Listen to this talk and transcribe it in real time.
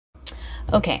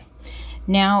Okay,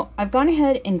 now I've gone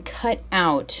ahead and cut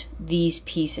out these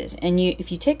pieces, and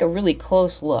if you take a really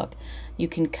close look, you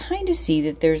can kind of see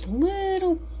that there's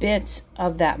little bits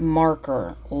of that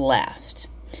marker left.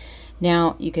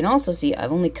 Now you can also see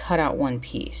I've only cut out one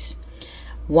piece.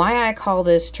 Why I call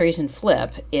this trace and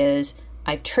flip is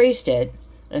I've traced it,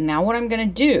 and now what I'm going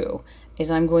to do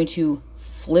is I'm going to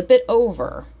flip it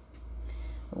over,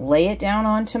 lay it down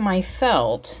onto my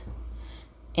felt,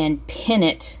 and pin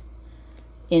it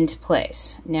into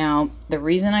place. Now, the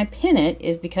reason I pin it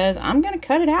is because I'm going to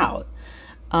cut it out.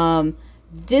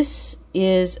 This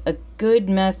is a good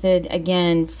method,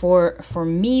 again, for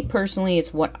me personally.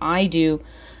 It's what I do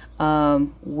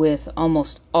with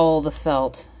almost all the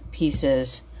felt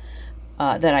pieces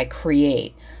that I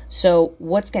create. So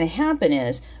what's going to happen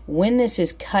is when this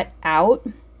is cut out,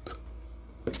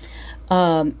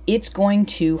 it's going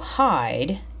to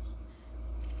hide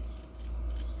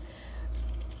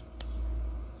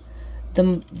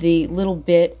the little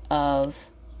bit of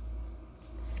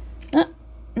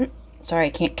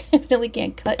sorry, I really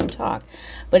can't cut and talk,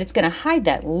 but it's going to hide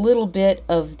that little bit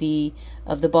of the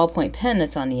ballpoint pen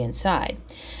that's on the inside.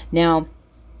 Now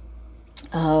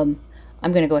I'm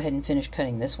going to go ahead and finish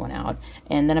cutting this one out,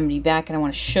 and then I'm going to be back and I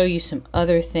want to show you some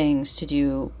other things to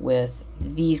do with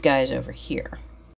these guys over here.